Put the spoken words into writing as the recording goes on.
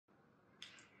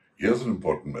Here's an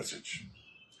important message.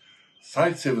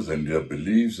 Sight Savers India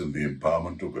believes in the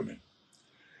empowerment of women.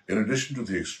 In addition to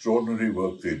the extraordinary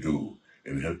work they do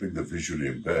in helping the visually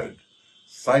impaired,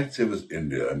 Sight Savers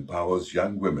India empowers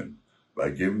young women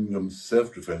by giving them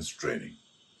self-defense training.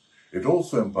 It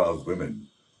also empowers women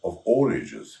of all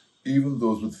ages, even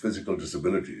those with physical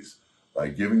disabilities, by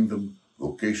giving them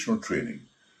vocational training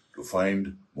to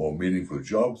find more meaningful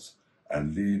jobs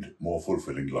and lead more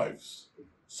fulfilling lives.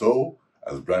 So,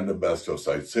 as brand ambassador of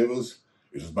Sight Savers,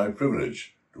 it is my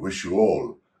privilege to wish you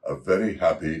all a very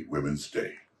happy Women's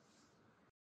Day.